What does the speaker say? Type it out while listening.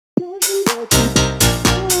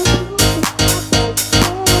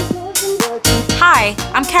Hi,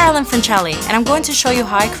 I'm Carolin Francheli, and I'm going to show you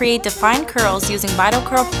how I create defined curls using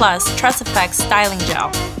VitalCurl Plus Tress Effects Styling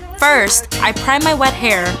Gel. First, I prime my wet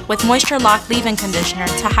hair with Moisture Lock Leave-In Conditioner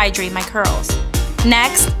to hydrate my curls.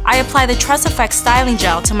 Next, I apply the Tress Effects Styling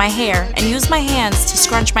Gel to my hair and use my hands to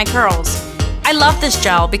scrunch my curls. I love this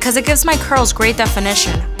gel because it gives my curls great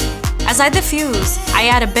definition. As I diffuse, I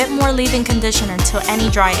add a bit more leave-in conditioner to any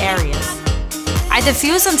dry areas. I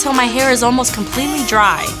diffuse until my hair is almost completely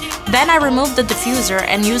dry. Then I remove the diffuser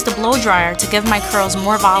and use the blow dryer to give my curls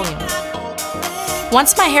more volume.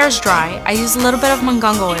 Once my hair is dry, I use a little bit of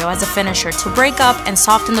Mongongo oil as a finisher to break up and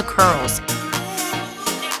soften the curls.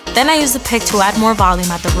 Then I use the pick to add more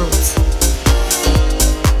volume at the roots.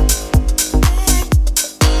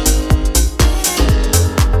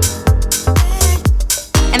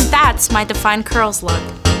 And that's my defined curls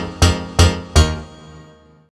look.